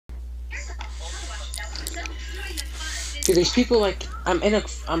Dude, these people, like, I'm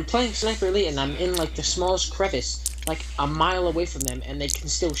playing Sniper Elite, and I'm in, like, the smallest crevice, like, a mile away from them, and they can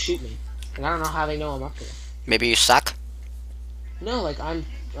still shoot me. And I don't know how they know I'm up there. Maybe you suck? No, like, I'm,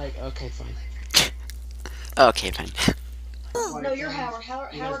 like, okay, fine. Okay, fine. No, you're Howard.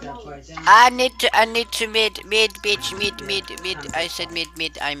 Howard Mullins. I need to mid, bitch, mid. I said mid,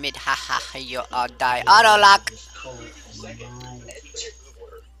 I mid. Ha ha, you all die. Auto lock.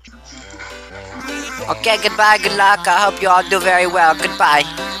 Okay, goodbye, good luck. I hope you all do very well. Goodbye.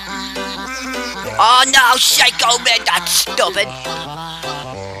 Oh no, psycho man, that's stupid.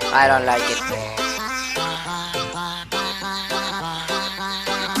 I don't like it.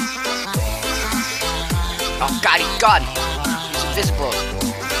 Oh god, he's gone. He's invisible.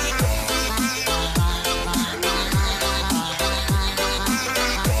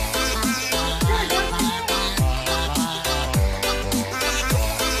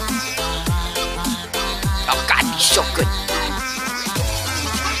 Oh god, he's so good.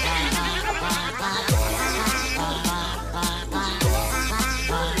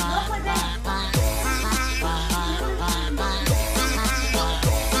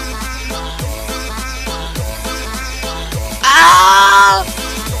 Ah!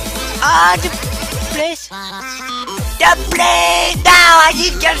 Ah, the place. The place! Now I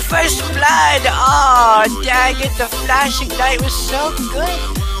didn't get first blood! Oh, dang it, the flashing light was so good!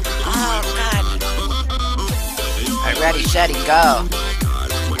 Oh, God. Alright, ready, steady, go.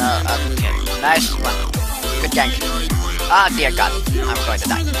 Oh, okay. Nice one. Good gank. Oh, dear God. I'm going to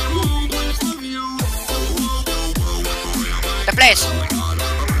die. The place!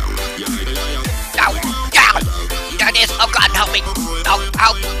 Ow! Ow! There it is! Oh, God, help me! No,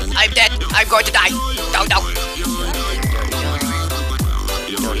 help! I'm dead! I'm going to die! No, no!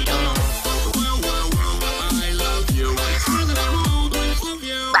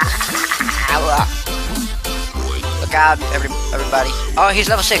 Look out, everybody. Oh, he's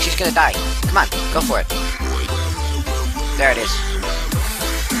level 6. He's gonna die. Come on, go for it. There it is.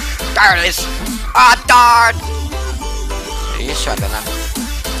 There it is. Ah, oh, darn! He's shot enough.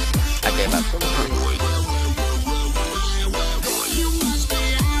 I gave up.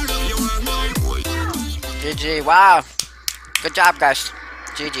 GG. Wow. Good job, guys.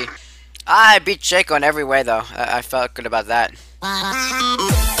 GG. I beat Jake on every way, though. I felt good about that.